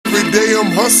day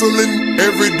I'm hustling,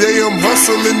 every day I'm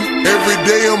hustling, every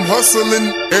day I'm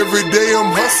hustling, every day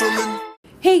I'm hustling.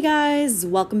 Hey guys,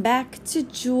 welcome back to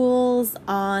Jules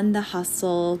on the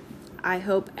Hustle. I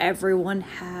hope everyone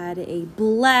had a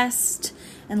blessed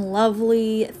and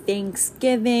lovely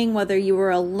Thanksgiving, whether you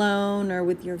were alone or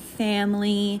with your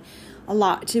family. A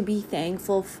lot to be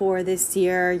thankful for this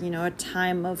year, a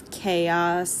time of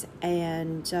chaos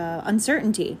and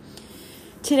uncertainty.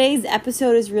 Today's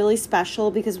episode is really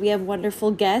special because we have wonderful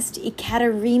guest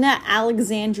Ekaterina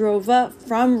Alexandrova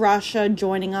from Russia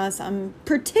joining us. I'm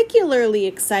particularly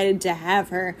excited to have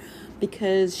her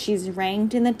because she's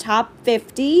ranked in the top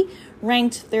 50,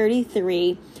 ranked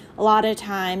 33. A lot of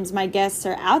times my guests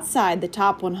are outside the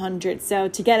top 100, so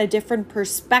to get a different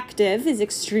perspective is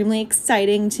extremely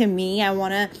exciting to me. I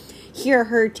want to hear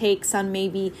her takes on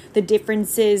maybe the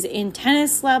differences in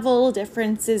tennis level,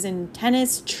 differences in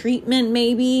tennis treatment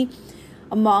maybe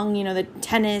among, the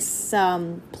tennis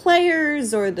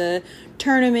players or the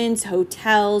tournaments,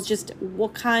 hotels, just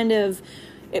what kind of,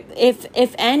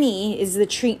 if any, is the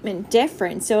treatment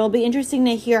different. So it'll be interesting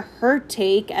to hear her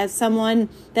take as someone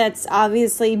that's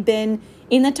obviously been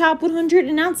in the top 100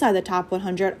 and outside the top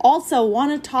 100. Also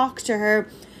want to talk to her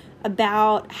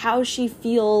about how she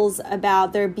feels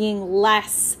about there being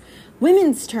less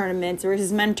women's tournaments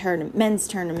versus men's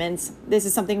tournaments. This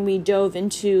is something we dove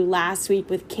into last week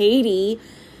with Katie,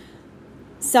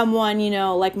 someone,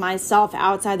 like myself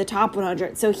outside the top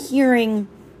 100. So hearing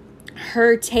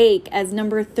her take as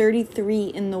number 33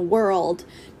 in the world,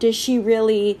 does she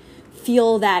really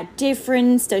feel that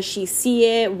difference? Does she see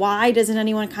it? Why doesn't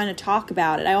anyone kind of talk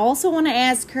about it? I also want to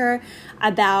ask her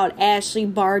about Ashley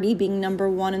Barty being number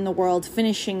 1 in the world,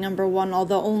 finishing number 1,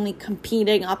 although only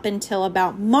competing up until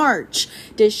about March.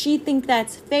 Does she think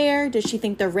that's fair? Does she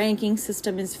think the ranking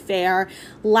system is fair?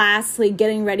 Lastly,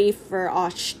 getting ready for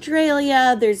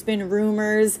Australia. There's been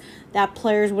rumors that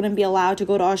players wouldn't be allowed to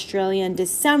go to Australia in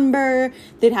December.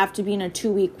 They'd have to be in a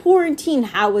 2-week quarantine.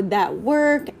 How would that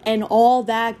work? And all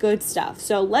that good stuff.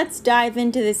 So let's dive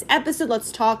into this episode.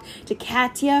 Let's talk to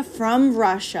Katya from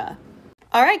Russia.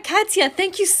 All right, Katya,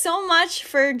 thank you so much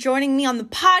for joining me on the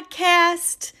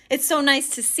podcast. It's so nice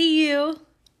to see you.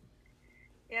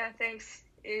 Yeah, thanks.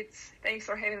 Thanks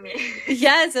for having me.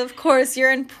 Yes, of course.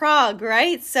 You're in Prague,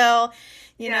 right? So,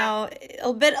 a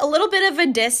little bit of a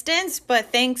distance,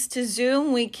 but thanks to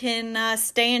Zoom, we can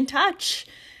stay in touch.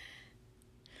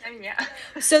 Yeah.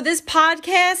 So this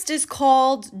podcast is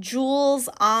called Jules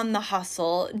on the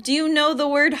Hustle. Do you know the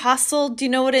word hustle? Do you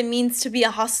know what it means to be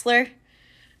a hustler?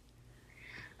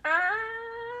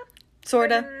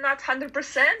 Sorta. Not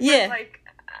 100%. Yeah. But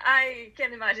I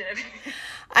can imagine it.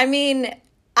 I mean,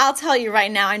 I'll tell you right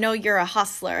now, I know you're a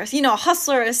hustler. A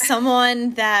hustler is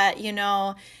someone that,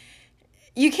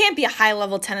 you can't be a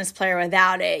high-level tennis player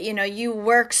without it. You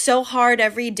work so hard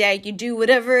every day. You do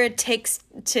whatever it takes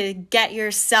to get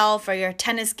yourself or your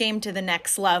tennis game to the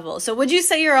next level. So would you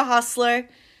say you're a hustler?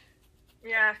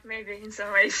 Yeah, maybe in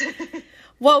some ways.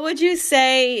 What would you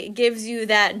say gives you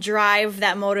that drive,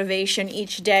 that motivation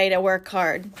each day to work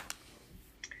hard?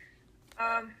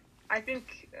 I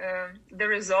think the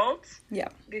results. Yeah.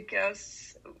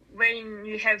 Because when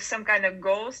you have some kind of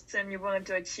goals and you want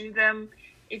to achieve them,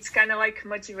 it's kind of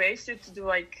motivates you to do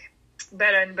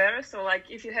better and better. So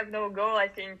if you have no goal, I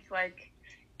think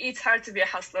it's hard to be a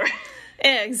hustler.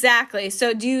 Yeah, exactly.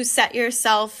 So do you set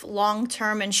yourself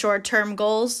long-term and short-term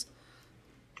goals?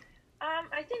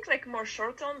 I think more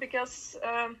short-term because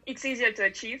it's easier to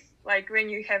achieve. When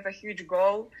you have a huge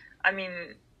goal,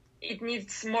 it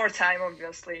needs more time,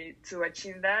 obviously, to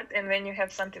achieve that. And when you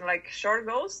have something short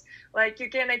goals, you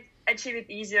can achieve it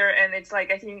easier. And it's I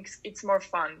think it's more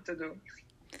fun to do.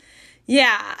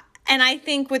 Yeah. And I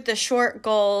think with the short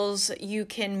goals, you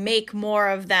can make more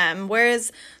of them.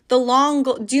 Whereas the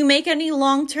long do you make any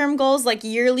long-term goals,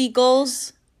 yearly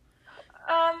goals?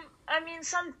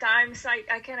 Sometimes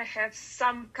I kind of have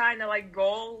some kind of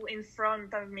goal in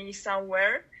front of me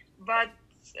somewhere, but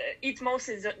it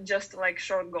mostly is just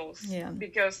short goals. Yeah.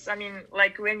 Because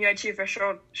when you achieve a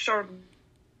short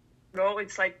goal,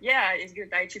 it's it's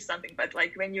good, I achieved something. But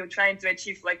when you're trying to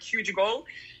achieve huge goal,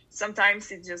 sometimes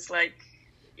it's just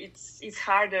it's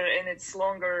harder and it's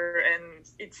longer and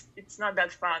it's not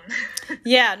that fun.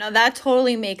 Yeah, no, that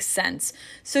totally makes sense.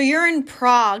 So you're in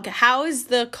Prague. How is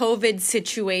the COVID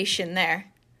situation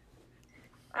there?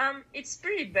 It's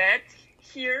pretty bad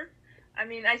here.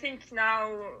 I think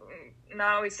now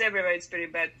it's everywhere. It's pretty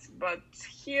bad. But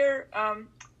here,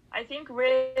 I think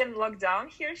we're in lockdown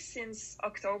here since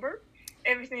October.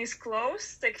 Everything is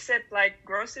closed except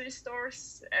grocery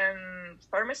stores and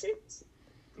pharmacies.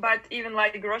 But even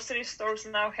grocery stores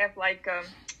now have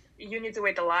you need to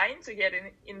wait a line to get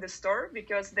in the store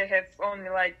because they have only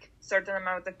like certain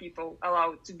amount of people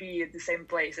allowed to be at the same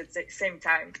place at the same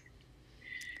time.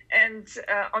 And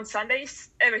on Sundays,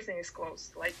 everything is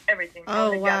closed, like everything. Oh,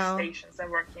 all the wow. gas stations are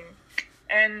working.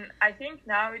 And I think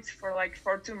now it's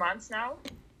for 2 months now.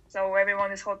 So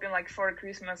everyone is hoping like for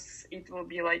Christmas it will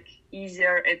be like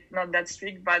easier, it's not that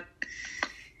strict, but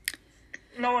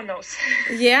no one knows.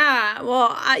 Yeah,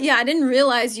 well, I didn't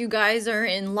realize you guys are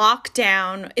in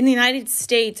lockdown. In the United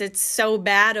States, it's so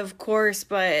bad, of course,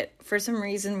 but for some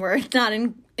reason we're not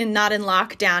in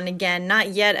lockdown again, not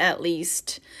yet at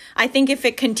least. I think if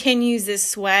it continues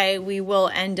this way, we will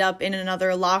end up in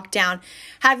another lockdown.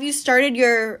 Have you started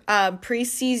your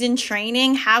preseason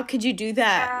training? How could you do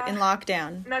that in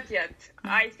lockdown? Not yet.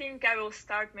 I think I will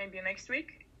start maybe next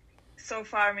week. So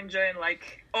far, I'm enjoying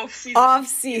like off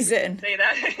season. Say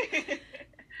that.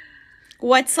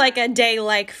 What's like a day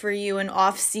like for you in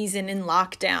off season in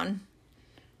lockdown?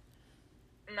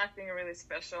 Nothing really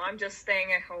special. I'm just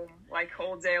staying at home like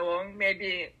whole day long.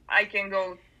 Maybe I can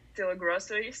go to the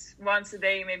groceries once a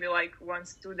day, maybe like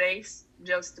once 2 days,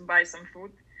 just to buy some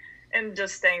food, and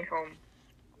just staying home.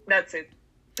 That's it.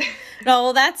 No,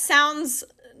 well, that sounds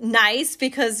nice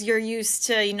because you're used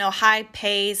to, high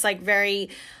pace, like very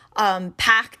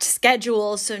packed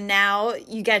schedule. So now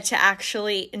you get to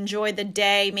actually enjoy the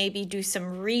day, maybe do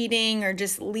some reading or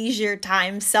just leisure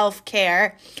time,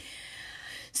 self-care.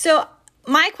 So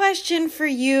my question for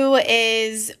you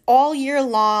is, all year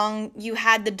long, you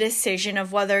had the decision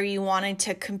of whether you wanted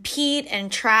to compete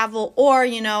and travel, or,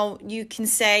 you can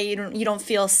say you don't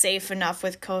feel safe enough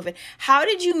with COVID. How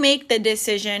did you make the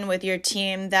decision with your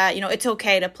team that, it's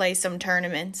okay to play some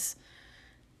tournaments?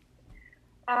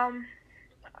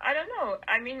 I don't know.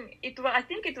 I mean, I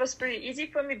think it was pretty easy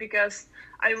for me because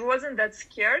I wasn't that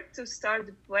scared to start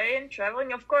the play and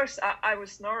traveling. Of course, I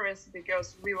was nervous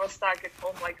because we were stuck at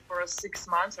home like for 6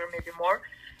 months or maybe more.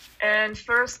 And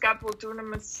first couple of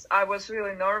tournaments, I was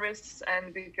really nervous,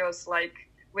 and because like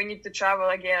we need to travel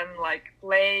again, like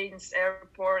planes,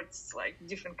 airports, like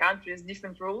different countries,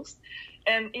 different rules,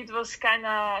 and it was kind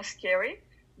of scary.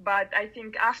 But I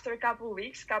think after a couple of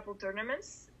weeks, couple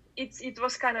tournaments, it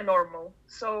was kind of normal.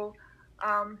 So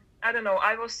I don't know,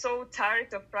 I was so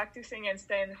tired of practicing and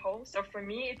staying home. So for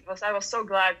me, I was so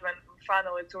glad when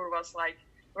finally tour was like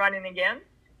running again.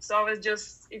 So I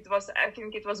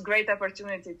think it was great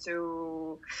opportunity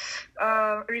to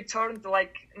return to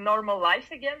like normal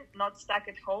life again, not stuck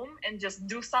at home, and just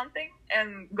do something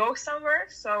and go somewhere.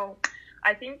 So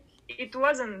I think it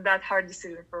wasn't that hard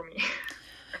decision for me.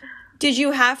 Did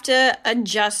you have to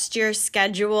adjust your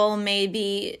schedule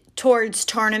maybe towards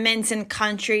tournaments in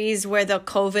countries where the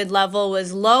COVID level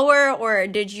was lower, or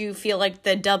did you feel like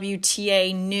the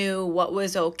WTA knew what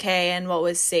was okay and what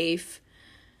was safe?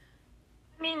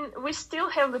 I mean, we still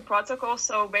have the protocol,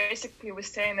 so basically we're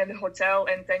staying at the hotel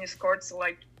and tennis courts, so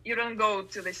like you don't go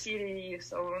to the city,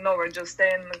 so no, we're just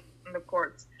staying in the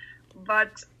courts.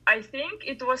 But I think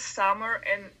it was summer,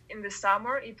 and in the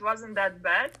summer it wasn't that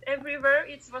bad everywhere.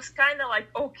 It was kind of like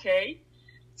okay.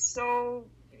 So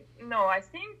no, I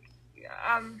think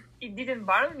it didn't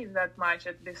bother me that much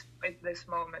at this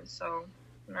moment. So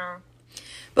no.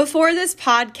 Before this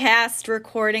podcast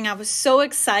recording, I was so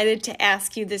excited to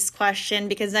ask you this question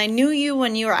because I knew you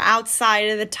when you were outside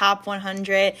of the top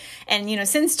 100. And,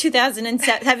 since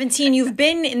 2017, you've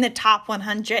been in the top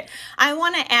 100. I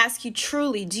want to ask you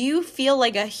truly, do you feel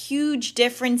like a huge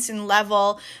difference in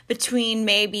level between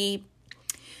maybe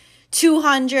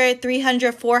 200,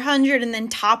 300, 400, and then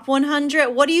top 100?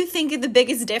 What do you think are the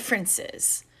biggest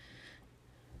differences?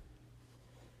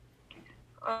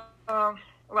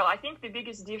 Well, I think the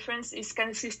biggest difference is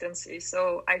consistency.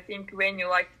 So I think when you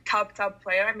like top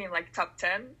player, I mean like top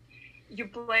 10, you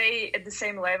play at the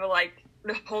same level like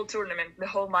the whole tournament, the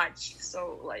whole match.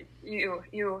 So like you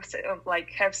like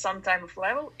have some type of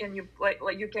level, and you play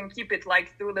like you can keep it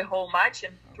like through the whole match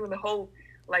and through the whole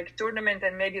like tournament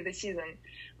and maybe the season.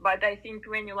 But I think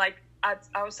when you like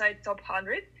outside top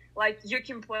 100, like you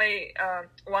can play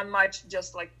one match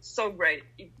just like so great,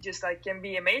 it just like can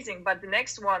be amazing, but the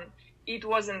next one it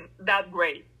wasn't that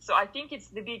great. So I think it's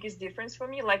the biggest difference for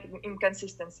me, like in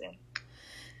consistency.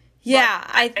 Yeah,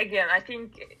 but I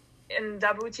think in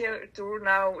WTA Tour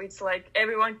now it's like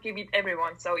everyone can beat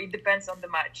everyone, so it depends on the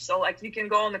match. So like you can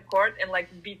go on the court and like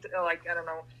beat like I don't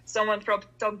know, someone from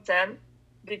top 10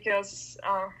 because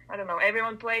I don't know,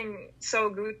 everyone playing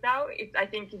so good now. I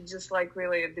think it's just like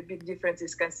really the big difference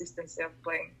is consistency of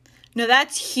playing. No,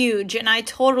 that's huge, and I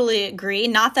totally agree.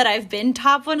 Not that I've been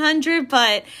top 100,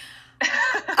 but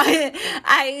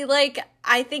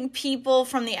I think people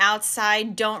from the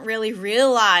outside don't really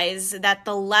realize that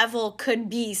the level could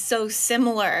be so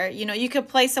similar. You know, you could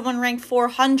play someone ranked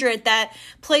 400 that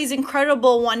plays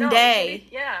incredible one day.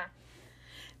 Yeah.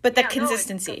 But the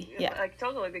consistency, like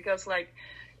totally, because like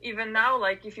even now,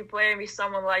 like if you play with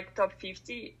someone like top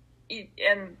 50,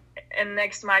 and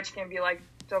next match can be like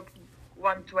top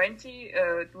 120,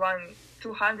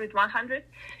 200, 100.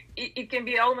 It can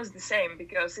be almost the same,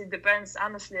 because it depends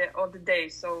honestly on the day.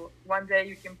 So one day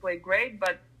you can play great,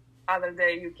 but other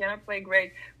day you cannot play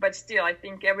great. But still, I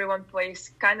think everyone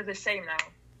plays kind of the same now.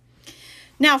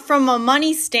 Now, from a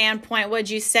money standpoint, would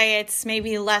you say it's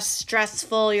maybe less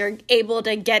stressful? You're able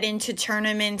to get into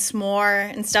tournaments more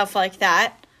and stuff like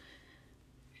that?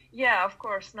 Yeah, of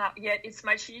course. Now, yeah, it's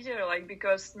much easier, like,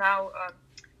 because now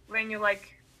when you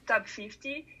like top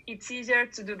 50, it's easier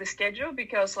to do the schedule,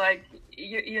 because like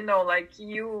you know, like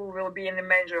you will be in the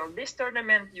major of this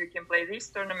tournament, you can play this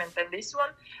tournament and this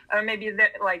one, maybe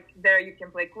there you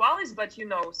can play qualis, but you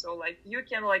know, so like you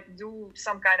can like do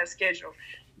some kind of schedule.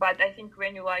 But I think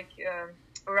when you like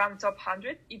around top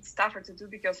 100, it's tougher to do,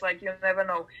 because like you never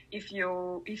know if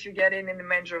you get in the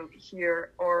major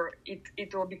here, or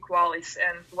it will be qualis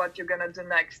and what you're gonna do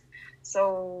next.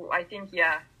 So I think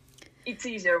it's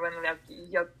easier when like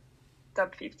you're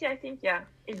top 50. I think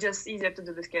it's just easier to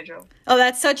do the schedule. Oh,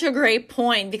 that's such a great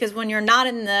point, because when you're not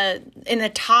in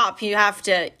the top, you have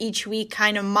to each week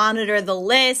kind of monitor the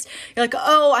list. You're like,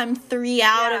 oh, I'm 3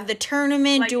 out of the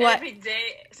tournament. Like every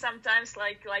day, sometimes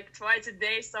like twice a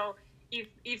day. So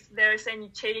if there's any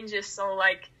changes, so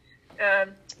like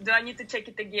do I need to check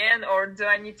it again, or do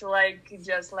I need to like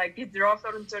just like withdraw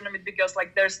from the tournament because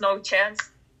like there's no chance?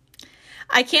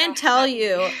 I can't tell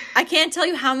you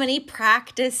how many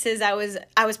practices I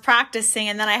was practicing,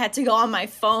 and then I had to go on my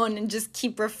phone and just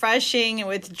keep refreshing and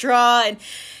withdraw, and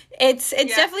it's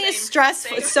definitely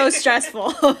stressful. It's so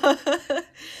stressful.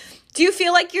 Do you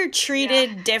feel like you're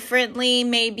treated differently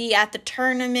maybe at the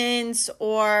tournaments,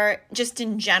 or just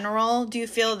in general? Do you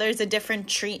feel there's a different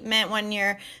treatment when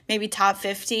you're maybe top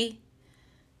 50?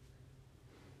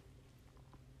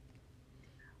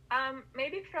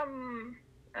 Maybe from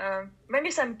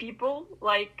maybe some people,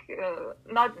 like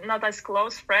not as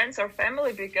close friends or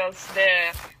family, because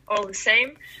they're all the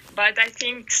same. But I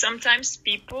think sometimes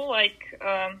people like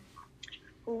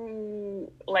who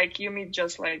like you meet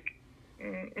just like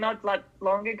not that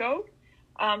long ago,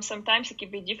 sometimes it can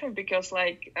be different, because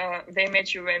like they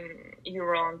met you when you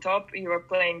were on top, you were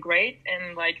playing great,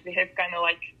 and like they have kind of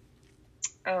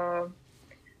like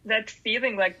that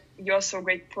feeling like you're so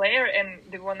great player, and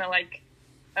they wanna like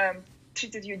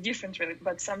treated you differently.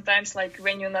 But sometimes like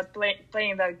when you're not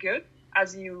playing that good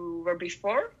as you were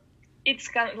before, it's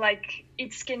kind of like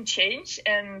it can change,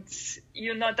 and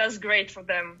you're not as great for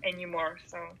them anymore.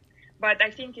 So. But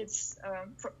I think it's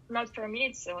not for me.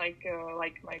 It's like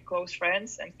my close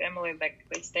friends and family, like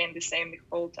they stay in the same the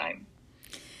whole time.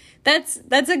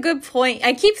 That's a good point.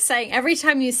 I keep saying, every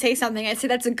time you say something, I say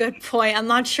that's a good point. I'm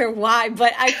not sure why,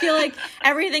 but I feel like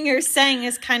everything you're saying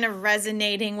is kind of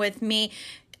resonating with me.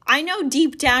 I know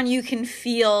deep down you can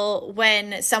feel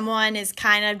when someone is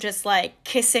kind of just like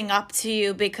kissing up to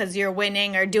you because you're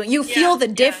winning or doing. You feel the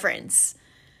difference.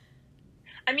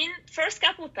 I mean, first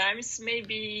couple of times,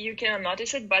 maybe you cannot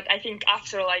notice it, but I think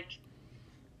after like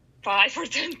 5 or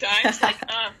 10 times, like,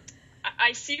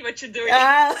 I see what you're doing.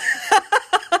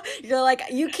 You're like,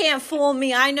 you can't fool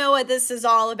me. I know what this is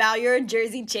all about. You're a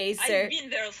jersey chaser. I've been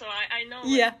there, so I know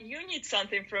like, you need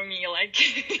something from me. Like,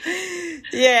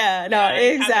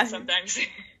 exactly. Sometimes.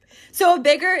 So a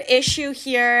bigger issue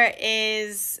here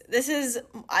is, this is,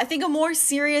 I think, a more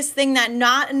serious thing that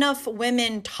not enough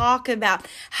women talk about.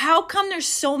 How come there's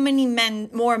so many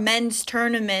more men's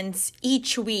tournaments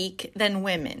each week than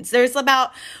women's? There's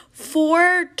about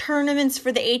 4 tournaments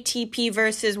for the ATP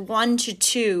versus 1 to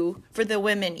 2 for the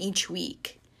women each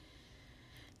week.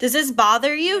 Does this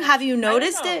bother you? Have you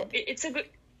noticed it? It's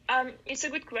a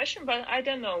good question, but I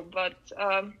don't know. But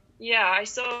yeah, I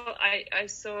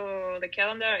saw the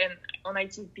calendar, and on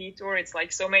ATP tour it's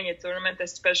like so many tournaments,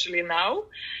 especially now,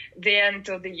 the end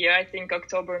of the year. I think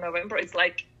October, November. It's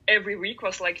like every week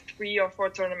was like 3 or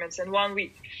 4 tournaments in 1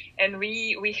 week, and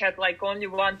we had like only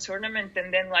 1 tournament,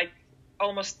 and then like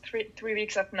almost 3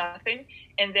 weeks of nothing,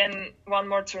 and then 1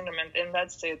 more tournament, and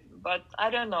that's it. But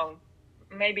I don't know.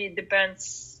 Maybe it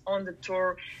depends on the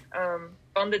tour,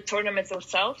 on the tournaments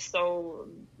themselves. So.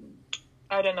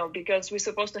 I don't know, because we're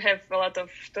supposed to have a lot of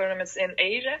tournaments in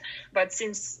Asia, but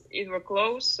since it were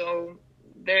closed, so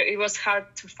it was hard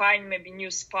to find maybe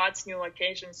new spots, new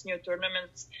locations, new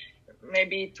tournaments.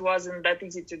 Maybe it wasn't that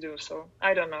easy to do, so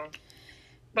I don't know.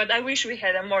 But I wish we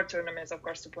had more tournaments, of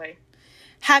course, to play.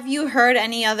 Have you heard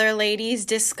any other ladies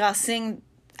discussing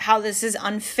how this is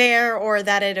unfair or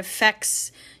that it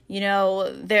affects,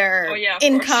 their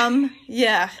income?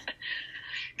 Yeah.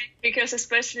 Because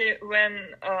especially when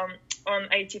on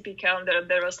ATP calendar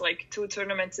there was like 2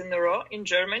 tournaments in a row in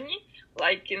Germany,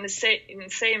 like in the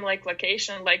same like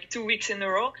location, like 2 weeks in a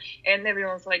row, and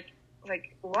everyone's like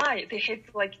why they have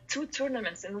like 2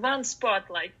 tournaments in one spot,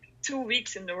 like 2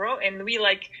 weeks in a row, and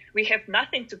we have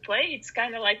nothing to play. It's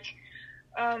kind of like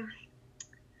I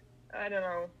don't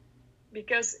know,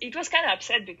 because it was kind of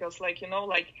upset because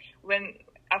when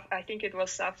I think it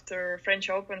was after French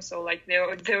Open, so like they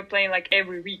were playing like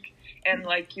every week, and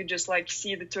like you just like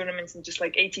see the tournaments and just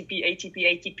like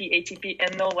ATP,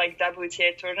 and no like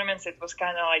WTA tournaments. It was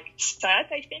kind of like sad,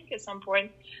 I think, at some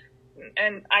point,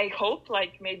 and I hope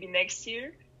like maybe next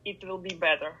year it will be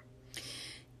better.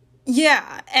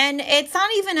 Yeah, and it's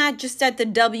not even just at the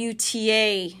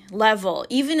WTA level,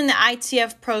 even in the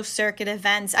ITF Pro Circuit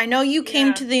events. I know you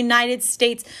came to the United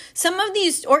States. Some of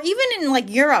these, or even in like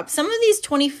Europe, some of these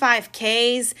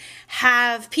 25Ks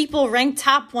have people ranked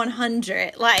top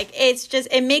 100. Like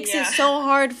it makes it so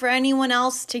hard for anyone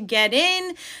else to get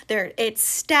in. It's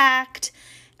stacked.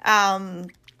 Do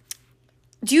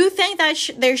you think that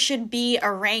there should be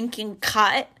a ranking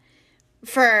cut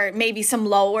for maybe some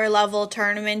lower level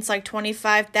tournaments like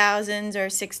 25,000s or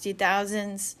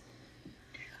 60,000s?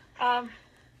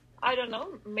 I don't know.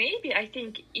 Maybe I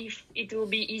think if it will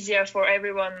be easier for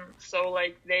everyone, so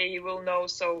like they will know.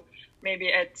 So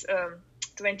maybe at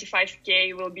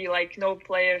 25K will be like no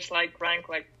players like rank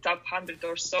like top 100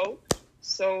 or so.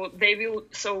 So they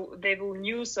will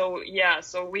knew. So yeah.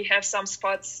 So we have some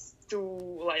spots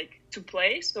to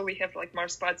play. So we have like more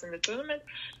spots in the tournament.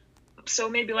 So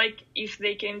maybe like if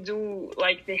they can do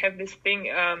like they have this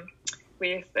thing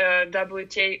with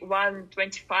WTA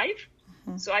 125.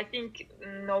 Mm-hmm. So I think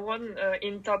no one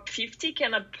in top 50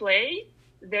 cannot play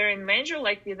there in major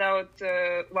like without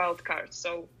wild cards.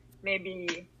 So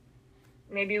maybe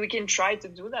we can try to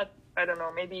do that. I don't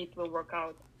know. Maybe it will work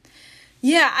out.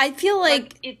 Yeah, I feel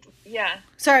like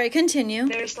Sorry, continue.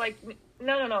 There's like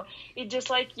no. It just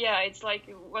like it's like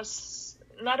it was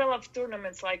not a lot of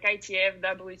tournaments like ITF,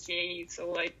 WTA, so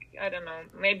like I don't know,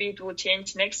 maybe it will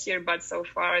change next year, but so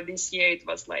far this year it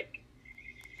was like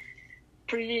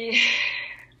pretty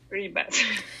bad.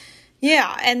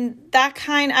 Yeah, and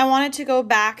I wanted to go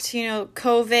back to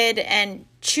COVID and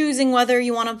choosing whether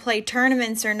you want to play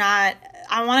tournaments or not.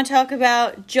 I want to talk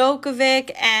about Djokovic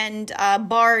and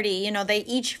Barty. They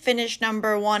each finished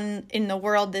number 1 in the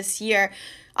world this year.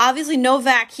 Obviously,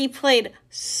 Novak, he played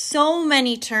so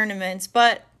many tournaments,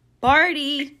 but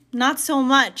Barty, not so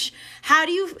much. How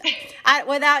do you,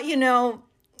 without,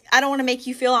 I don't want to make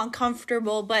you feel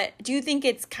uncomfortable, but do you think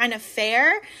it's kind of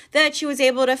fair that she was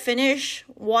able to finish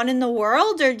 1 in the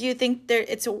world, or do you think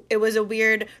it was a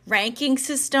weird ranking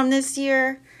system this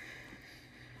year?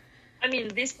 I mean,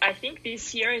 I think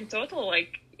this year in total,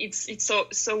 like it's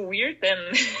so weird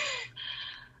and.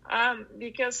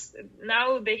 Because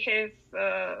now they have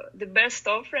the best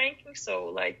of ranking, so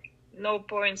like no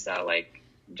points are like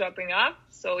dropping up,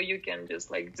 so you can just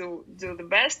like do the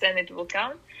best and it will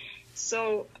count.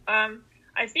 So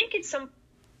I think it's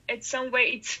some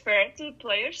way it's fair to the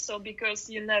players, so because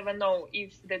you never know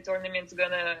if the tournament's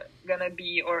gonna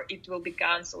be or it will be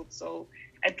cancelled, so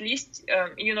at least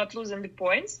you're not losing the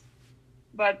points.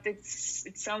 But it's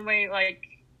some way like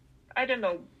I don't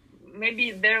know.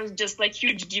 Maybe there's just like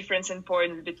huge difference in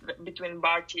points between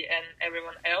Barty and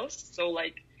everyone else. So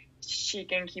like she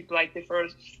can keep like the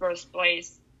first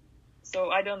place. So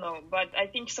I don't know, but I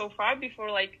think so far before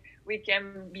like we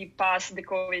can be past the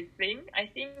COVID thing, I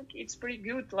think it's pretty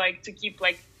good like to keep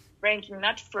like ranking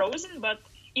not frozen, but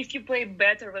if you play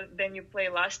better than you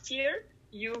played last year,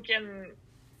 you can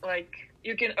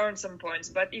earn some points.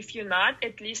 But if you're not,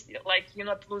 at least like you're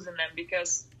not losing them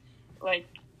because like.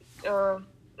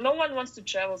 No one wants to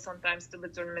travel sometimes to the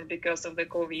tournament because of the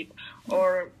COVID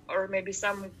or maybe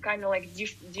some kind of like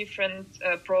different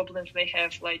problems they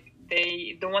have. Like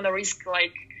they don't want to risk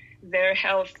like their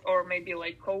health or maybe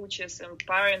like coaches and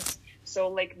parents. So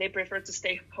like they prefer to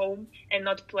stay home and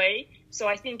not play. So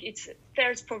I think it's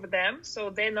fair for them.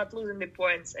 So they're not losing the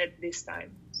points at this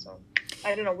time. So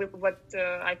I don't know what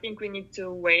I think we need to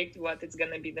wait what it's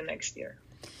going to be the next year.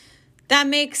 That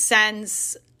makes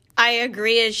sense. I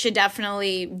agree. It should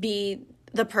definitely be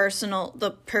the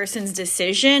person's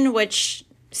decision, which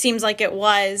seems like it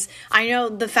was. I know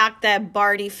the fact that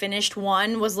Barty finished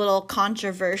 1 was a little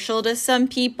controversial to some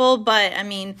people, but I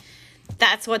mean,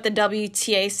 that's what the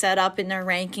WTA set up in their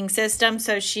ranking system,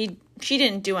 so she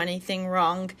didn't do anything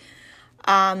wrong.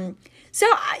 So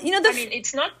I mean,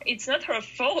 it's not her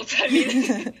fault. I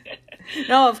mean,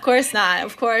 no, of course not.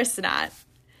 Of course not.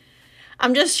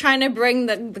 I'm just trying to bring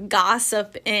the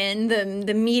gossip in,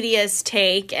 the media's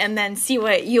take, and then see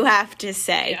what you have to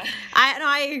say. Yeah.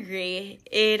 I agree.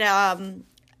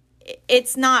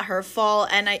 It's not her fault,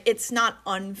 and it's not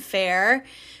unfair.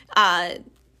 So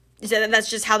that's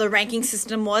just how the ranking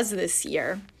system was this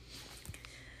year.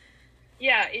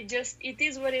 Yeah, it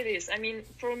is what it is. I mean,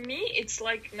 for me, it's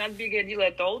like not big a deal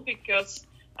at all because,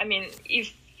 I mean,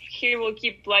 if he will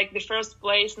keep like the first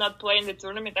place, not playing the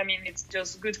tournament, I mean, it's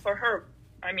just good for her.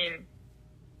 I mean,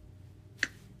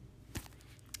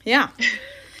 yeah.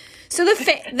 So the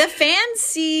fans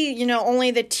see, only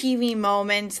the TV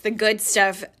moments, the good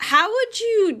stuff. How would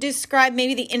you describe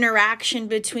maybe the interaction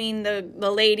between the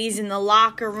ladies in the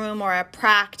locker room or at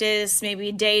practice,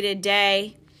 maybe day to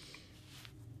day?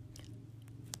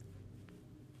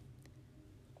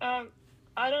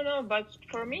 I don't know, but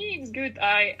for me it's good.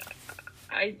 I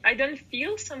don't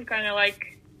feel some kind of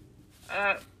like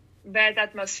bad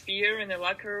atmosphere in the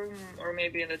locker room or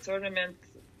maybe in the tournament.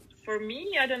 For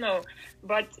me, I don't know,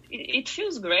 but it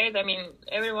feels great. I mean,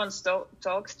 everyone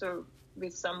talks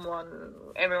with someone.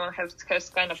 Everyone has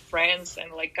kind of friends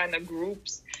and like kind of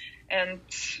groups, and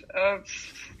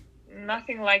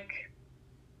nothing like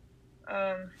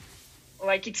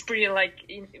it's pretty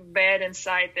like bad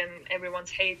inside and everyone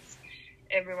hates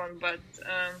everyone. But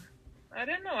I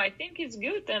don't know. I think it's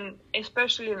good, and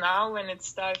especially now when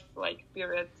it's tough like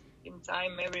period in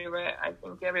time everywhere. I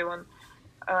think everyone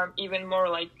even more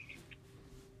like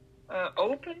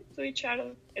open to each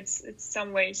other. It's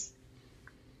some ways.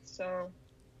 So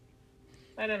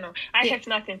I don't know. I have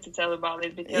nothing to tell about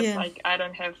it because like I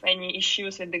don't have any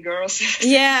issues with the girls.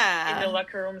 Yeah. In the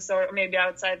locker rooms or maybe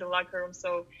outside the locker room.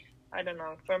 So I don't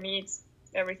know. For me,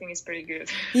 everything is pretty good.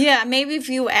 Yeah, maybe if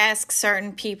you ask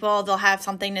certain people, they'll have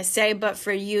something to say. But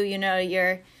for you,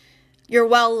 you're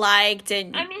well liked,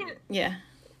 and I mean, yeah.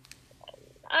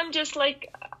 I'm just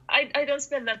like I don't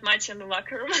spend that much in the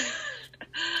locker room.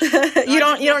 You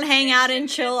don't hang out and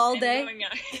chill all day?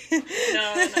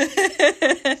 No.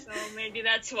 So maybe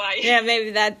that's why. Yeah,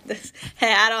 maybe that.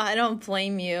 Hey, I don't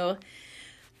blame you.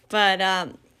 But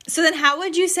so then, how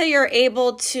would you say you're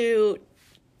able to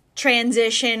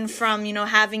transition from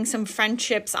having some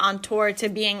friendships on tour to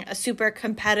being a super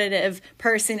competitive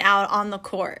person out on the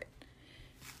court?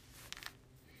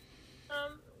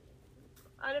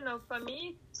 I don't know. For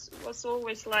me, it was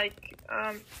always like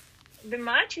the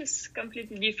match is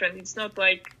completely different. It's not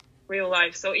like real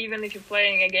life. So even if you're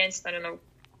playing against, I don't know,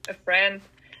 a friend,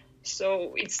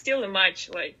 so it's still a match.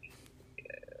 Like,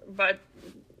 but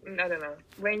I don't know.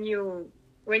 When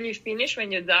you finish,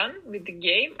 when you're done with the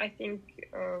game, I think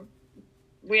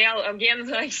we are again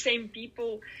like same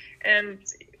people, and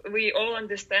we all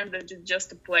understand that it's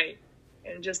just a play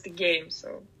and just a game.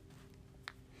 So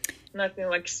nothing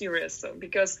like serious. So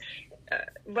because.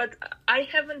 But I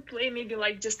haven't played maybe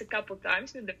like just a couple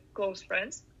times with the close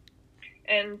friends,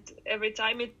 and every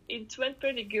time it went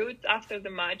pretty good. After the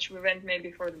match, we went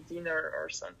maybe for the dinner or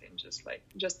something,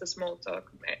 just a small talk.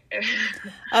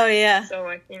 Oh yeah. So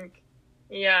I think,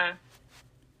 yeah.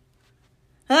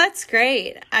 Well, that's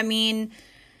great. I mean,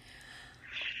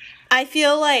 I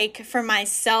feel like for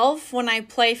myself, when I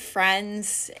play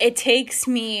friends, it takes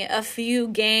me a few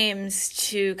games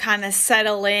to kind of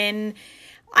settle in.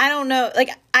 I don't know, like,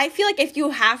 I feel like if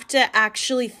you have to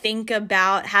actually think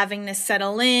about having to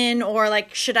settle in, or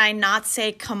like, should I not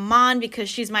say, come on, because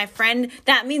she's my friend,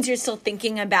 that means you're still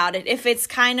thinking about it. If it's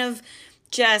kind of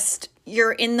just,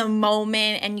 you're in the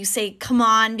moment and you say, come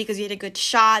on, because you had a good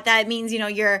shot, that means,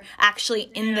 you're actually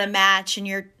in the match and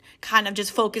you're kind of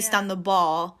just focused on the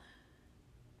ball.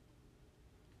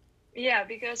 Yeah,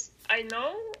 because I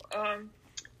know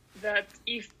that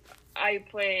if I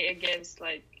play against,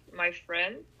 like, my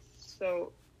friend,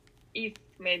 so if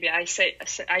maybe I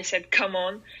said come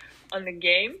on the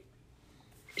game,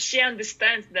 she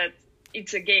understands that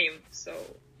it's a game, so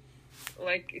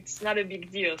like it's not a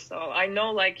big deal. So I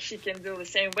know like she can do the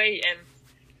same way, and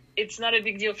it's not a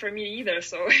big deal for me either.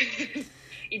 So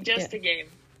it's just a game,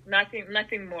 nothing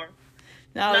more.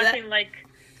 Nothing like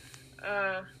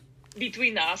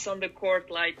between us on the court.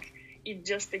 Like it's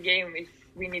just a game. If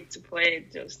we need to play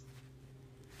it, just.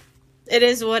 It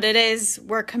is what it is.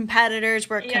 We're competitors.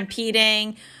 We're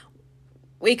competing.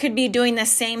 We could be doing the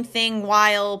same thing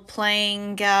while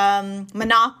playing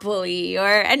Monopoly or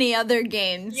any other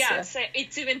games. Yeah, so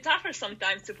it's even tougher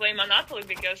sometimes to play Monopoly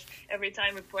because every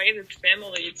time we play with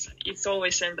family, it's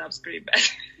always ends up pretty bad.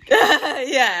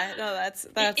 Yeah, no, that's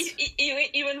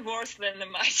even worse than the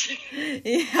match.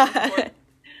 Yeah.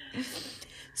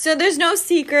 So there's no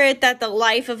secret that the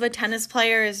life of a tennis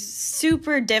player is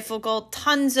super difficult,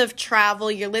 tons of travel,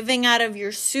 you're living out of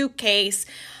your suitcase,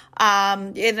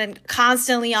 and then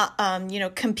constantly,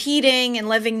 competing and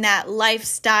living that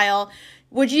lifestyle.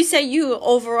 Would you say you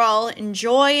overall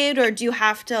enjoy it, or do you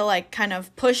have to like kind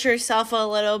of push yourself a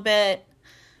little bit?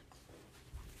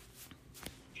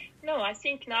 No, I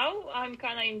think now I'm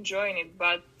kind of enjoying it,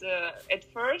 but at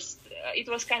first it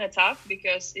was kind of tough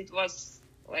because it was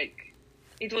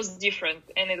different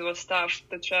and it was tough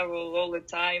to travel all the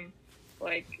time.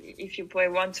 Like if you play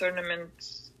one tournament,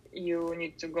 you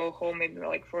need to go home maybe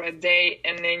like for a day,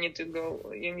 and then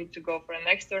you need to go for the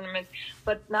next tournament.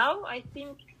 But now I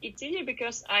think it's easier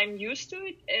because I'm used to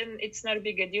it and it's not a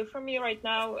big a deal for me right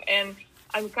now. And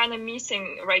I'm kind of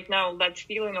missing right now that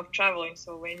feeling of traveling.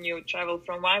 So when you travel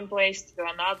from one place to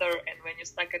another and when you're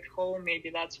stuck at home, maybe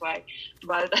that's why.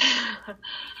 But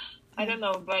I don't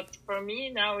know. But for me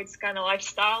now it's kind of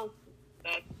lifestyle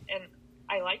and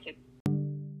I like it.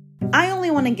 I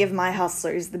only want to give my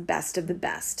hustlers the best of the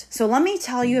best. So let me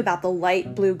tell you about the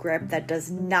light blue grip that does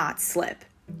not slip.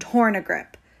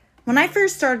 Tornagrip. When I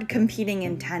first started competing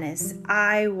in tennis,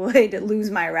 I would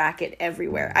lose my racket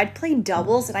everywhere. I'd play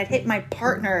doubles and I'd hit my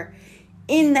partner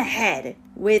in the head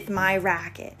with my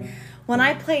racket. When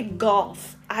I played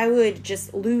golf, I would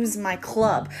just lose my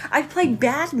club. I played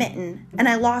badminton and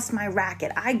I lost my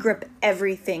racket. I grip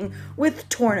everything with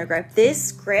Tornagrip.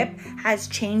 This grip has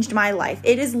changed my life.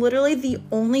 It is literally the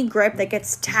only grip that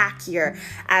gets tackier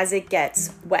as it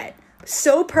gets wet.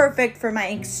 So perfect for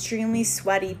my extremely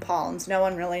sweaty palms. No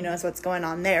one really knows what's going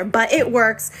on there, but it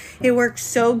works. It works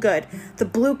so good. The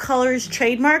blue color is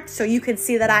trademarked, so you can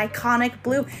see that iconic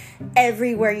blue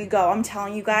everywhere you go. I'm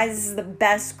telling you guys, this is the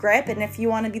best grip, and if you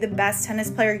want to be the best tennis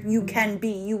player you can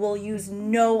be, you will use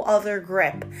no other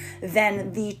grip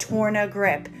than the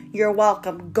Tornagrip. You're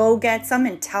welcome. Go get some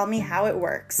and tell me how it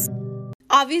works.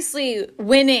 Obviously,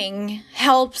 winning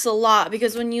helps a lot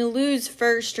because when you lose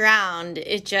first round,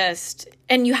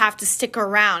 and you have to stick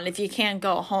around if you can't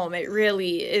go home. It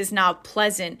really is not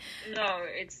pleasant. No,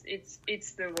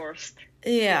 it's the worst.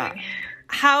 Yeah.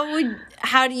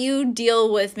 How do you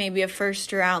deal with maybe a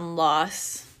first round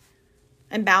loss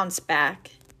and bounce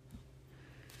back?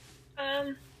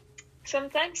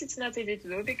 Sometimes it's not easy to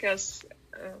do because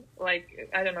I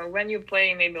don't know, when you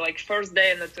play maybe like first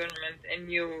day in the tournament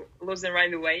and you lose it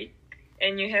right away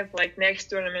and you have like next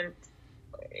tournament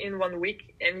in 1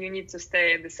 week and you need to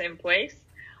stay at the same place,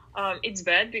 it's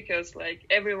bad because like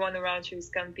everyone around you is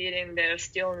competing, they're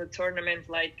still in the tournament,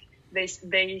 like they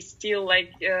still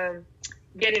like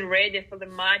getting ready for the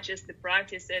matches, the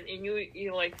practice, and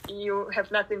you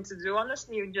have nothing to do,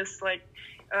 honestly. You just like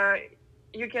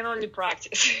you can only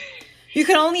practice. You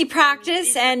can only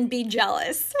practice and be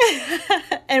jealous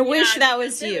and wish that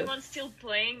was you. Everyone's still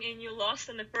playing and you lost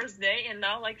on the first day, and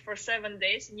now like for 7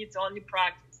 days you need to only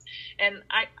practice. And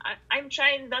I'm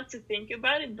trying not to think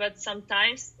about it, but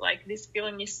sometimes like this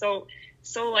feeling is so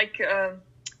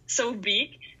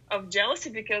big of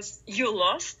jealousy because you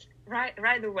lost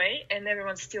right away and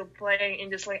everyone's still playing,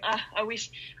 and just like I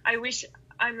wish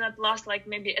I'm not lost like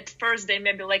maybe at first day,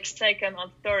 maybe like second or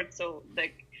third, so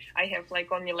like I have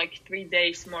like only like 3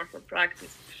 days more for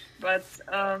practice. But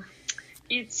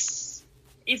it's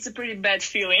a pretty bad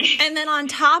feeling. And then on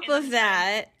top of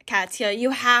that, Katya,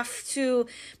 you have to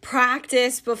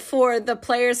practice before the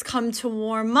players come to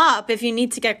warm up. If you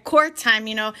need to get court time,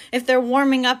 if they're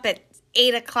warming up at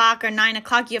 8 o'clock or 9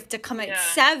 o'clock, you have to come at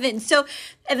 7. So,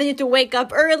 and then you have to wake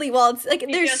up early. Well, it's like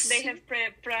because they have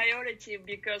priority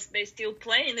because they still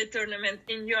play in the tournament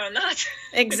and you are not.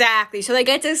 Exactly. So they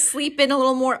get to sleep in a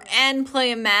little more and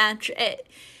play a match.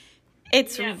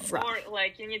 It's rough. Or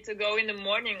like you need to go in the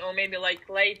morning or maybe like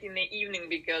late in the evening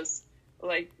because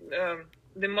like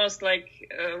the most like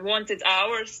wanted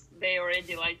hours, they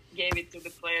already like gave it to the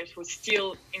players who's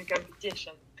still in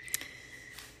competition.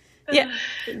 Yeah,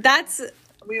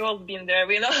 we've all been there.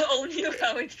 We all knew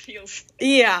how it feels.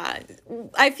 Yeah,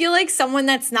 I feel like someone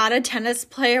that's not a tennis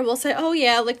player will say, oh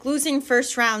yeah, like losing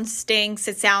first round stinks,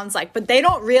 it sounds like, but they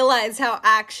don't realize how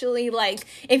actually like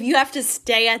if you have to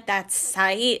stay at that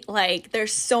site, like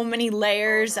there's so many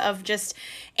layers of just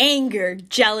anger,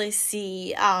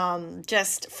 jealousy,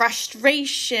 just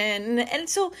frustration. And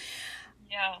so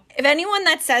if anyone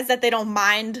that says that they don't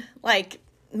mind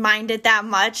it that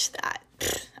much,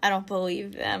 I don't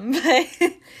believe them.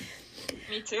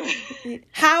 Me too.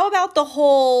 How about the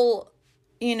whole,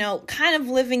 kind of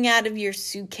living out of your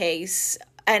suitcase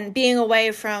and being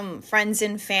away from friends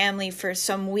and family for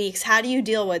some weeks? How do you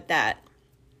deal with that?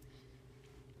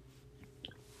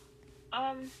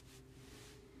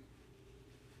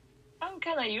 I'm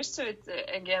kind of used to it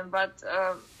again, but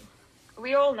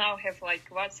we all now have like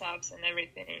WhatsApps and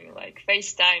everything, like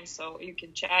FaceTime, so you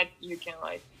can chat, you can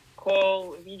like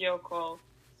call, video call.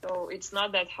 So it's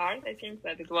not that hard, I think,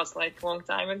 that it was like a long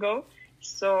time ago.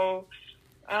 So,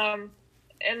 and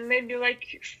maybe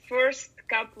like first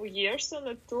couple years on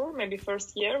the tour, maybe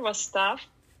first year was tough,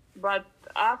 but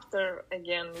after,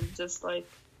 again, it's just like,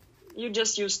 you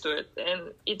just used to it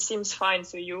and it seems fine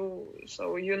to you.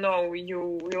 So, you know,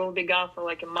 you will be gone for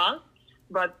like a month,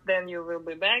 but then you will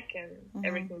be back and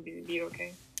everything will be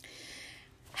okay.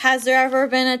 Has there ever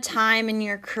been a time in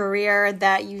your career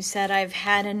that you said, I've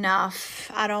had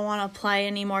enough, I don't want to play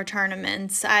any more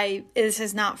tournaments, this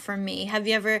is not for me? Have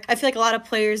you ever, I feel like a lot of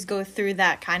players go through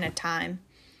that kind of time.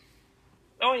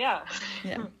 Oh, yeah.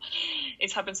 Yeah.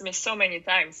 It's happened to me so many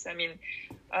times. I mean,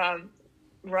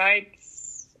 right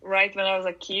when I was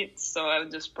a kid, so I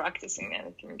was just practicing, and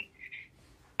I think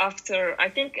after, I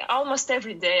think almost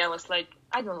every day I was like,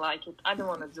 I don't like it. I don't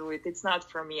want to do it. It's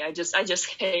not for me. I just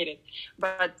hate it.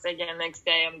 But again, next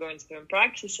day I'm going to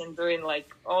practice and doing like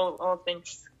all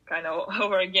things kind of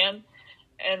over again.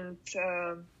 And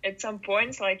at some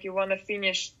points, like you want to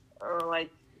finish, or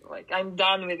like I'm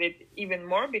done with it even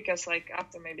more, because like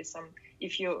after maybe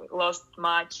if you lost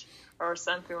match or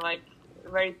something like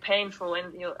very painful,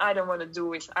 and I don't want to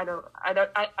do it. I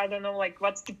don't know like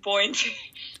what's the point.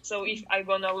 So if I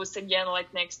gonna lose again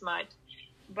like next match.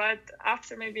 But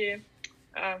after maybe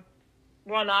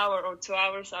 1 hour or 2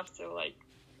 hours after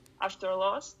a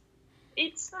loss,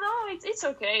 it's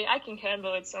okay. I can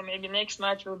handle it. So maybe next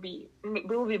match will be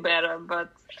better.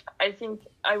 But I think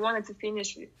I wanted to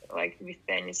finish with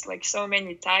tennis like so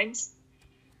many times,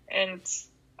 and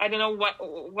I don't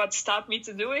know what stopped me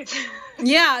to do it.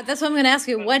 Yeah, that's what I'm going to ask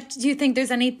you. What do you think?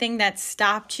 There's anything that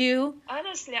stopped you?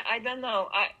 Honestly, I don't know.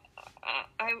 I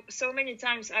so many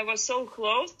times I was so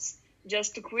close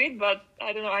just to quit, but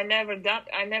I don't know. I never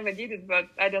did it, but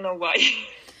I don't know why.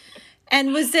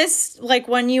 And was this like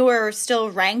when you were still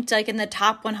ranked like in the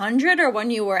top 100, or when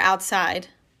you were outside?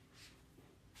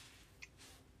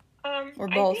 Or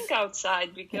both? I think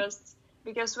outside,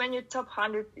 because when you're top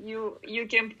 100, you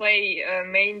can play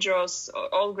main draws,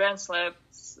 all Grand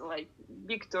Slams, like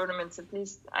big tournaments. At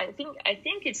least I think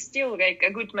it's still like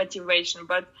a good motivation.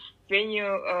 But when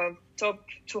you top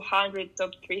 200,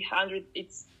 top 300,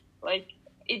 it's like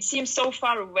it seems so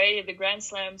far away, the Grand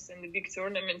Slams and the big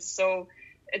tournaments. So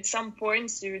at some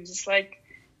points you just like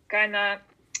kind of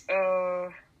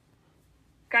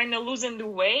losing the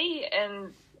way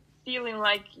and feeling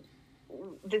like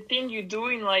the thing you're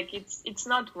doing, like it's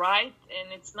not right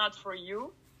and it's not for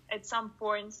you at some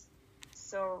points.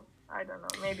 So I don't know,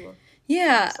 maybe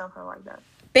something like that.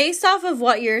 Based off of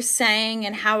what you're saying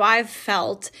and how I've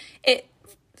felt,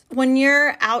 when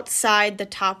you're outside the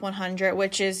top 100,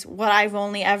 which is what I've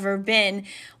only ever been,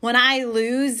 when I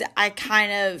lose, I kind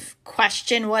of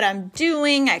question what I'm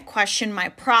doing. I question my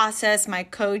process, my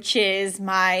coaches,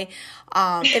 my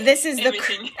if this is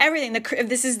everything. If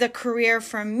this is the career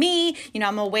for me,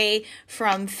 I'm away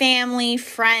from family,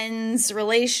 friends,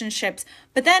 relationships.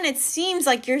 But then it seems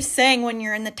like you're saying when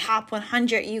you're in the top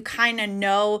 100, you kind of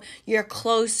know you're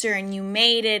closer and you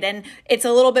made it, and it's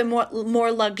a little bit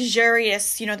more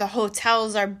luxurious. The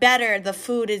hotels are better, the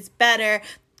food is better,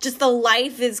 just the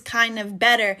life is kind of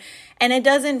better, and it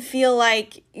doesn't feel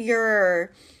like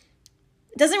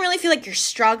doesn't really feel like you're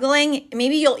struggling.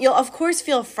 Maybe you'll of course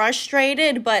feel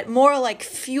frustrated, but more like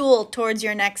fuel towards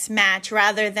your next match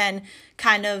rather than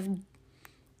kind of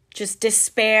just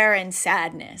despair and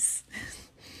sadness.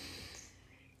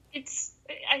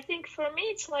 I think for me,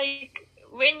 it's like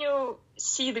when you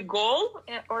see the goal,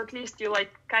 or at least you're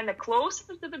like kind of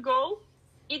closer to the goal,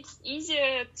 it's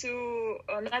easier to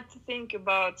not to think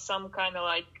about some kind of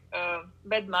like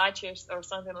bad matches or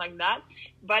something like that.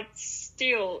 But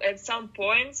still, at some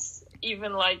points,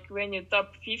 even like when you're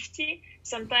top 50,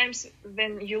 sometimes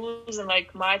when you lose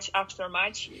like match after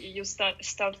match, you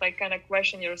start like kind of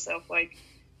question yourself, like,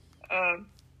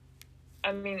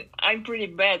 I mean, I'm pretty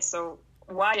bad, so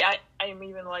why I'm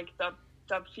even like top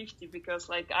 50? Because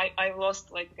like I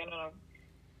lost like, I don't know,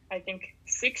 I think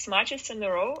 6 matches in a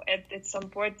row at some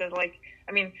point, that like,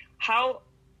 I mean, how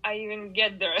I even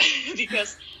get there?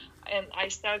 Because, and I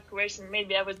start questioning,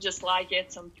 maybe I was just lucky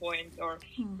at some point, or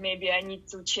maybe I need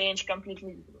to change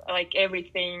completely like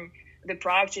everything, the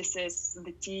practices,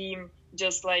 the team,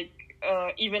 just like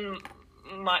even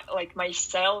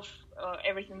myself,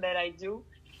 everything that I do.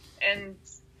 And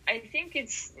I think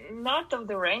it's not of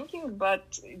the ranking,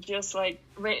 but just like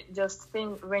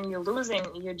when you're losing,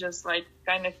 you're just like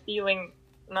kind of feeling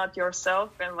not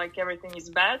yourself, and like everything is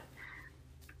bad.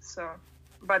 So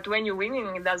but when you're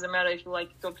winning, it doesn't matter if you're like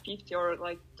top 50 or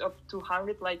like top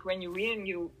 200. Like when you win,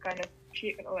 you kind of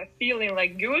feeling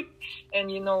like good,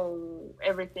 and you know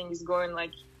everything is going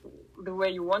like the way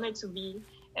you want it to be,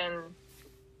 and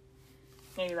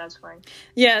maybe that's fine.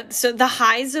 Yeah, so the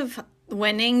highs of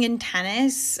winning in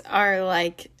tennis are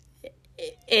like,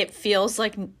 it feels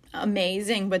like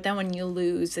amazing, but then when you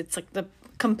lose, it's like the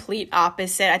complete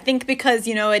opposite. I think because,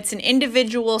 you know, it's an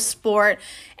individual sport,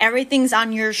 everything's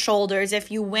on your shoulders. If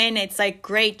you win, it's like,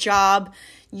 great job,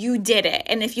 you did it.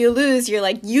 And if you lose, you're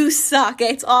like, you suck,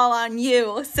 it's all on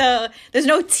you. So there's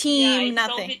no team,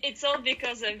 nothing. It's all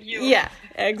because of you. Yeah,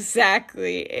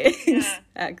 exactly.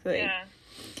 Exactly. Yeah.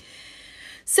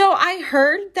 So I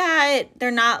heard that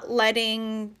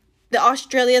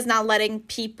Australia's not letting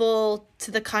people to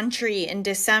the country in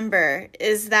December.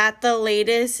 Is that the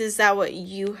latest? Is that what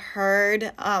you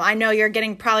heard? I know you're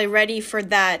getting probably ready for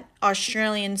that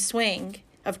Australian swing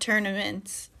of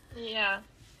tournaments. Yeah.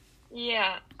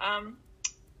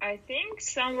 I think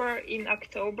somewhere in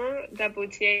October,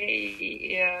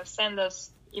 WTA sent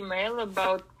us email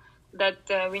about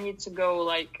that we need to go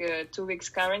like 2 weeks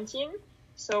quarantine.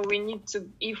 So we need to,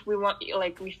 if we're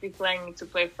planning to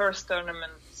play first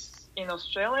tournaments in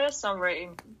Australia somewhere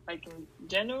in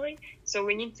January, so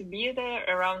we need to be there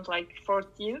around like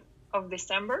 14th of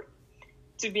December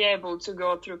to be able to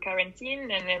go through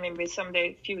quarantine, and then maybe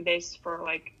few days for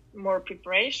like more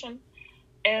preparation.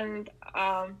 And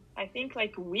I think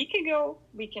like a week ago,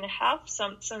 week and a half,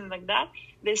 something like that,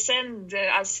 they sent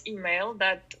us email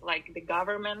that like the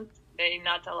government, they're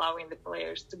not allowing the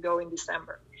players to go in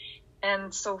December.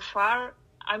 And so far,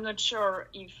 I'm not sure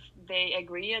if they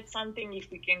agree at something,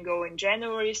 if we can go in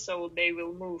January, so they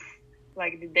will move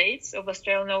like the dates of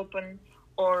Australian Open,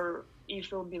 or if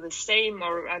it will be the same,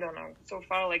 or I don't know. So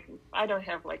far, like I don't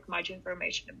have like much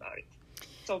information about it.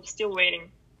 So still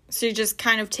waiting. So you're just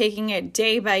kind of taking it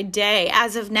day by day.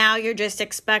 As of now, you're just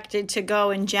expected to go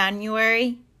in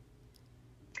January?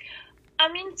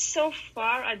 I mean, so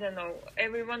far, I don't know.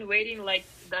 Everyone waiting like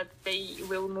that they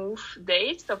will move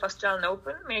dates of Australian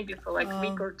Open, maybe for like a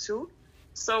week or two.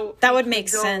 So that would make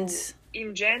sense.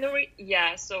 In January,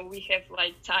 yeah. So we have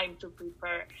like time to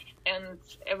prepare. And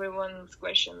everyone's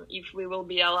question if we will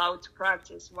be allowed to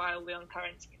practice while we're on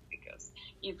quarantine, because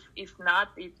if not,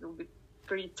 it will be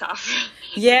pretty tough.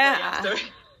 Yeah.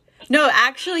 No,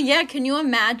 actually, yeah. Can you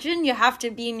imagine? You have to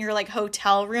be in your like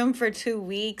hotel room for 2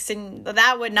 weeks, and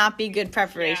that would not be good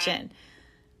preparation.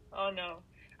 Yeah. Oh no.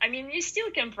 I mean, you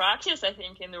still can practice, I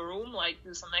think, in the room, like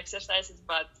do some exercises,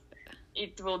 but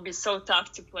it will be so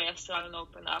tough to play Australian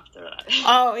Open after that.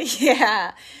 Oh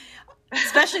yeah.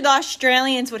 Especially the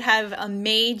Australians would have a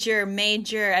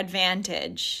major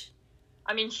advantage.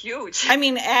 I mean, huge. I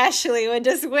mean, Ashley would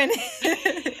just win.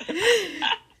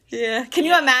 Yeah. Can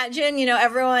you imagine, you know,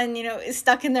 everyone, you know, is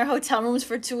stuck in their hotel rooms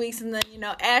for 2 weeks, and then, you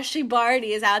know, Ashley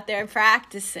Barty is out there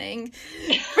practicing.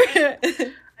 I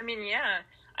mean, yeah.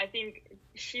 I think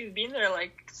she's been there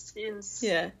like since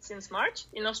March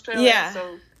in Australia. Yeah.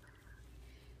 So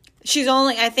she's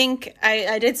only, I think,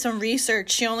 I did some research.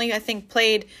 She only, I think,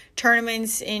 played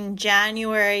tournaments in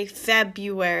January,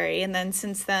 February, and then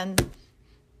since then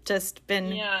just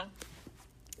been... Yeah.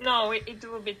 No, it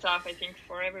will be tough, I think,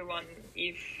 for everyone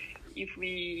if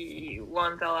we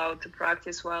weren't allowed to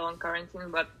practice while on quarantine,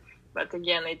 but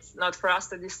again, it's not for us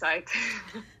to decide.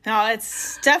 No,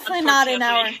 it's definitely not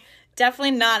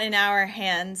in our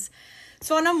hands.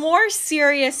 So on a more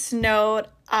serious note,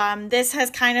 this has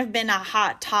kind of been a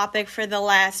hot topic for the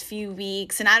last few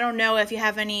weeks, and I don't know if you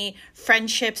have any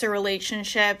friendships or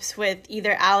relationships with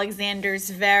either Alexander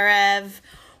Zverev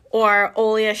or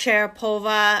Olya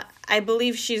Sharapova. I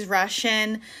believe she's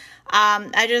Russian.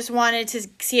 I just wanted to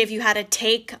see if you had a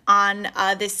take on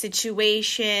this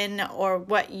situation or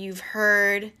what you've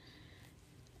heard.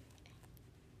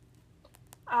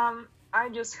 I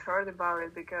just heard about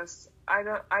it because I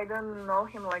don't know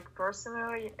him like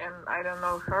personally, and I don't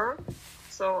know her.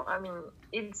 So I mean,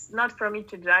 it's not for me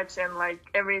to judge, and like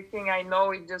everything I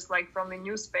know is just like from the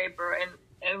newspaper,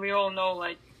 and we all know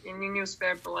like in the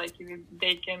newspaper like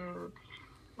they can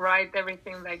write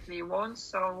everything like they want.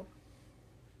 So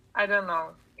I don't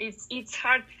know. It's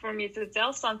hard for me to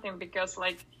tell something because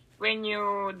like when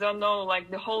you don't know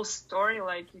like the whole story,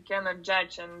 like you cannot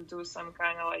judge and do some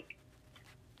kind of like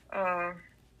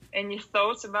any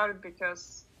thoughts about it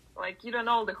because like you don't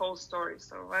know the whole story.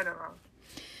 So I don't know.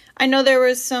 I know there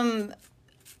was some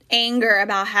anger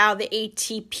about how the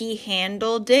ATP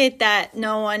handled it, that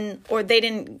no one, or they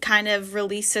didn't kind of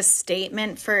release a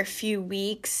statement for a few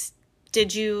weeks.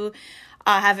 Did you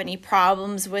have any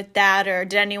problems with that, or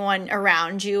did anyone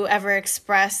around you ever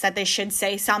express that they should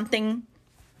say something?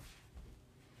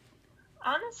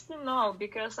 Honestly, no,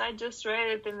 because I just read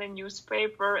it in the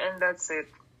newspaper and that's it.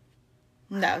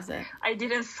 That was it. I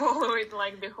didn't follow it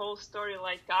like the whole story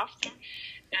like after,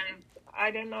 and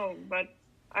I don't know, but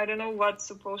I don't know what's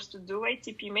supposed to do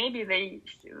ATP. Maybe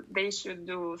they should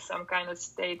do some kind of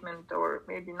statement, or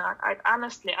maybe not.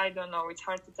 Honestly, I don't know. It's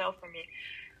hard to tell for me,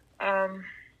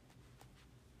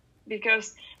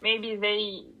 because maybe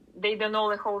they don't know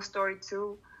the whole story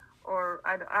too, or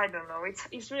I don't know.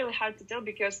 It's really hard to tell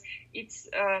because it's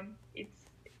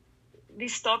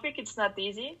this topic. It's not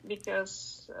easy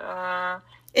because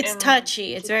It's and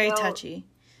touchy. It's to very tell- touchy.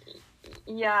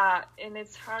 Yeah, and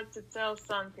it's hard to tell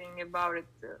something about it.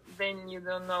 Then you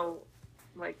don't know,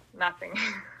 like, nothing.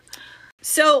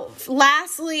 So,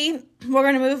 lastly, we're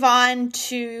going to move on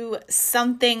to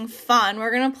something fun.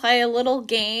 We're going to play a little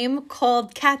game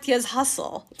called Katya's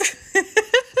Hustle.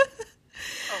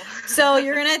 So,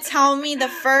 you're going to tell me the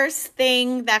first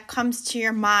thing that comes to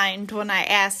your mind when I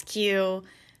ask you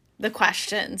the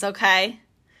questions, okay?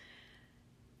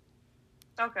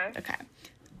 Okay. Okay.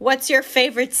 What's your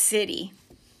favorite city?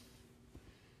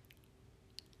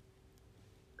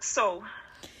 So,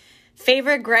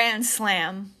 Favorite Grand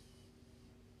Slam?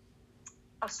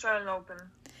 Australian Open.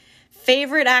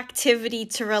 Favorite activity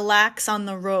to relax on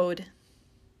the road?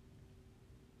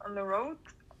 On the road,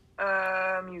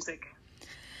 music.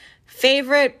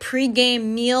 Favorite pregame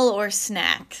meal or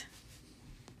snack?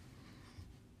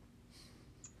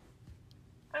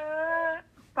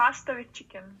 Pasta with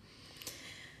chicken.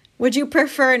 Would you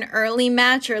prefer an early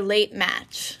match or late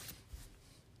match?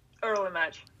 Early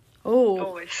match. Oh,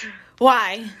 Always.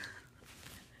 why?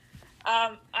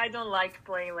 I don't like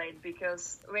playing late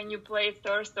because when you play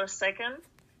first or second,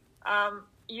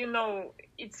 you know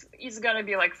it's gonna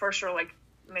be like for sure like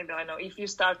maybe I know if you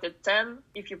start at 10,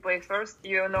 if you play first,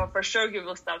 you know for sure you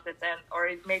will start at 10, or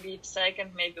maybe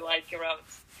second, maybe like around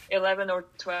 11 or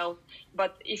 12.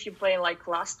 But if you play like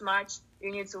last match,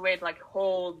 you need to wait like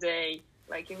whole day.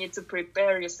 Like you need to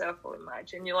prepare yourself for the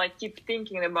match, and you like keep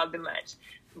thinking about the match.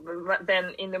 But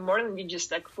then in the morning you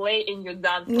just like play and you're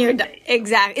done. For You're the done. day.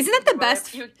 Exactly. Isn't that the Whatever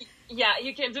best?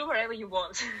 you can do whatever you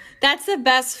want. That's the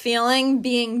best feeling,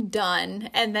 being done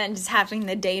and then just having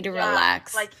the day to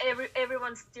relax. Like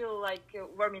everyone's still like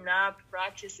warming up,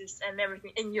 practices and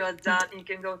everything, and you are done. You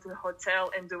can go to the hotel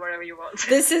and do whatever you want.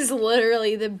 This is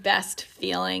literally the best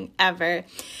feeling ever.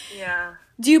 Yeah.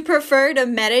 Do you prefer to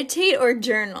meditate or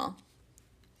journal?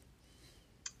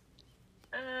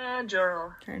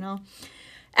 Journal. Journal.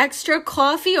 Extra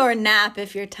coffee or nap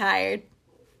if you're tired?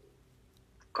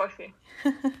 Coffee.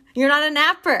 You're not a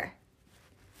napper.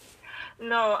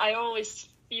 No, I always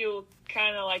feel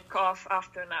kind of like cough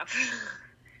after nap.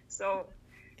 So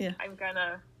Yeah.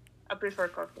 I prefer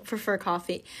coffee. Prefer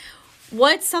coffee.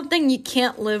 What's something you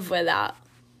can't live without?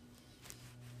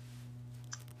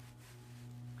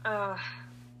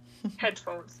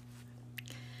 Headphones.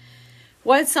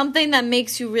 What's something that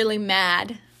makes you really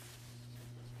mad?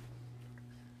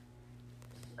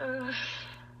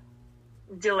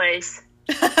 Delays.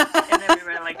 And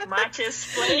everywhere, like matches,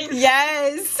 planes.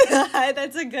 Yes,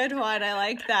 that's a good one. I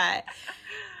like that.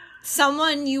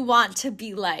 Someone you want to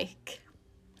be like.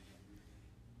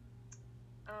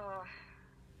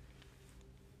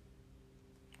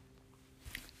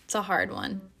 It's a hard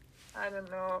one. I don't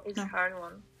know. It's a hard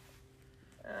one.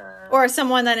 Or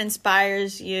someone that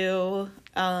inspires you,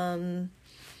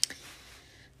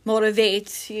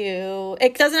 motivates you.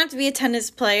 It doesn't have to be a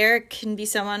tennis player. It can be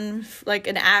someone like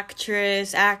an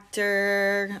actress,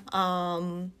 actor. I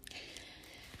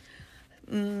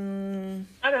don't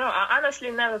know. I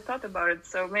honestly never thought about it.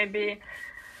 So maybe,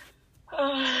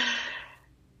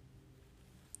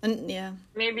 And yeah.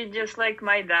 maybe just like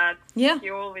my dad. Yeah. He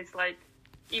always like,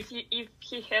 if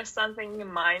he has something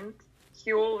in mind,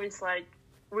 he always like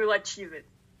will achieve it.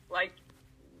 Like,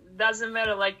 doesn't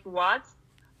matter like what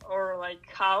or like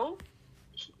how.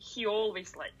 He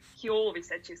always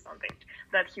achieves something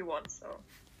that he wants. So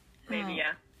maybe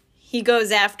yeah. He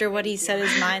goes after what he set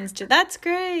his mind to. That's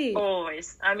great.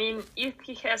 Always. I mean, if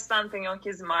he has something on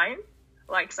his mind,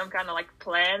 like some kind of like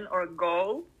plan or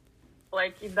goal,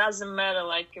 like it doesn't matter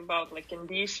like about like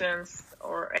conditions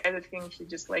or anything.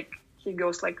 He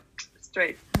goes like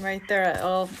straight. Right there.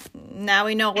 Oh, now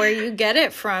we know where you get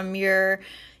it from, your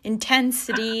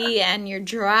intensity and your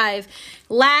drive.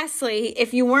 Lastly,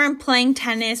 if you weren't playing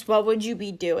tennis, what would you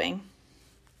be doing?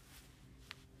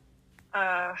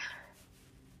 I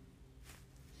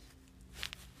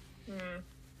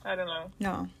don't know.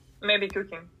 No. Maybe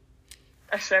cooking.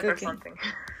 A chef or Cooking. something.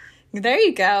 There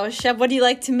you go. Chef, what do you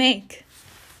like to make?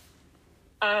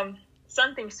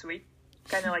 Something sweet.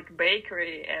 Kind of like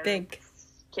bakery and Big.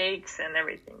 cakes and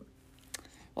everything.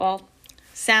 Well,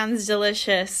 sounds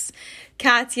delicious.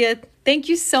 Katya, thank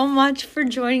you so much for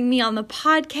joining me on the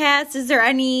podcast. Is there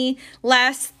any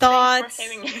last thoughts?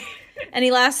 Thanks for having me.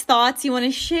 Any last thoughts you want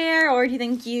to share, or do you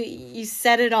think you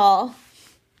said it all?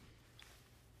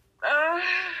 I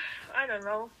don't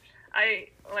know. I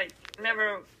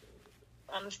never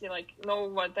honestly know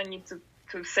what I need to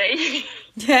say.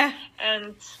 Yeah.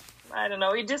 And I don't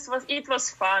know. It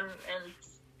was fun, and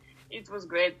it was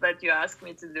great that you asked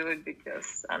me to do it,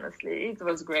 because honestly, it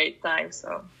was great time.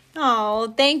 So.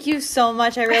 Oh, thank you so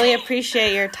much. I really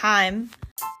appreciate your time.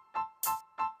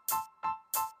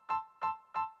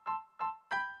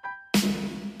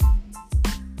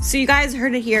 So you guys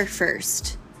heard it here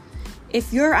first.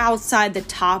 If you're outside the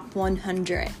top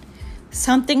 100,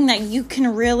 something that you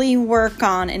can really work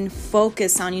on and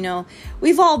focus on,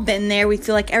 we've all been there. We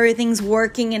feel like everything's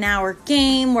working in our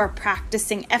game. We're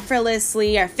practicing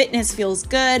effortlessly. Our fitness feels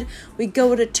good. We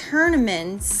go to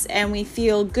tournaments and we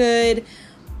feel good.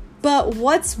 But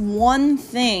what's one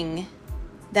thing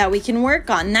that we can work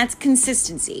on? And that's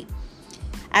consistency.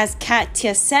 As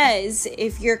Katya says,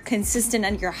 if you're consistent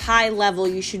at your high level,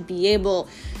 you should be able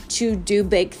to do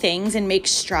big things and make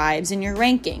strides in your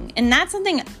ranking. And that's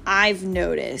something I've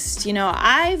noticed.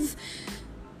 I've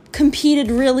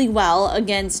competed really well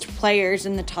against players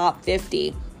in the top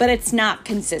 50, but it's not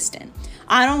consistent.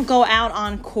 I don't go out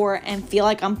on court and feel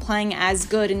like I'm playing as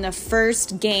good in the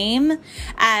first game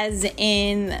as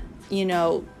in,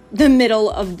 the middle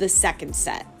of the second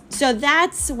set. So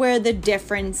that's where the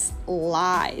difference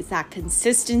lies, that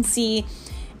consistency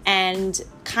and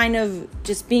kind of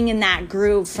just being in that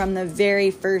groove from the very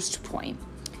first point.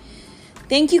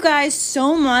 Thank you guys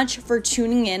so much for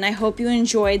tuning in. I hope you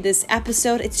enjoyed this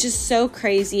episode. It's just so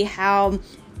crazy how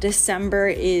December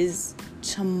is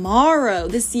tomorrow.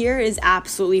 This year is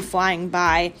absolutely flying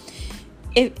by.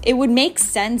 It would make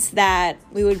sense that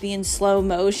we would be in slow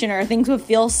motion, or things would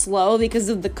feel slow because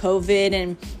of the COVID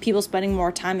and people spending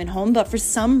more time at home. But for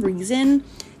some reason,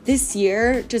 this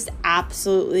year just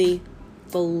absolutely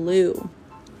flew.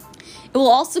 It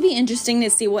will also be interesting to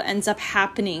see what ends up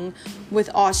happening with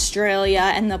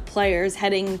Australia and the players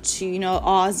heading to,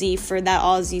 Aussie for that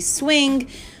Aussie swing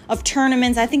of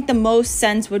tournaments. I think the most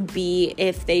sense would be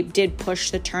if they did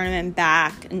push the tournament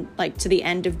back and to the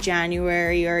end of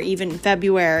January or even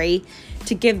February,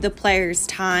 to give the players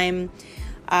time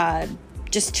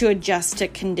just to adjust to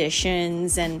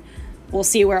conditions, and we'll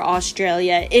see where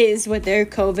Australia is with their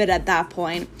COVID at that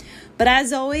point. But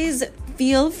as always,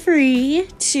 feel free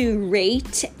to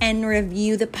rate and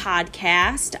review the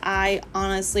podcast. I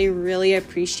honestly really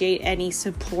appreciate any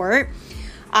support.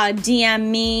 DM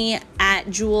me at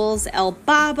Jules L.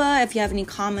 Baba if you have any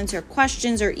comments or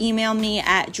questions, or email me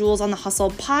at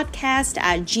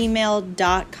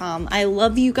julesonthehustlepodcast@gmail.com. I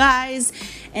love you guys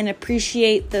and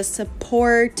appreciate the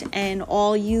support and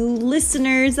all you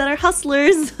listeners that are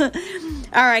hustlers. All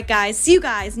right, guys. See you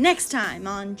guys next time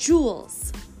on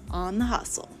Jules on the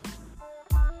Hustle.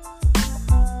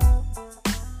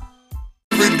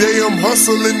 Every day I'm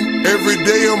hustling, every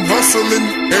day I'm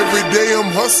hustling, every day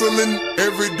I'm hustling,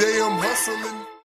 every day I'm hustling.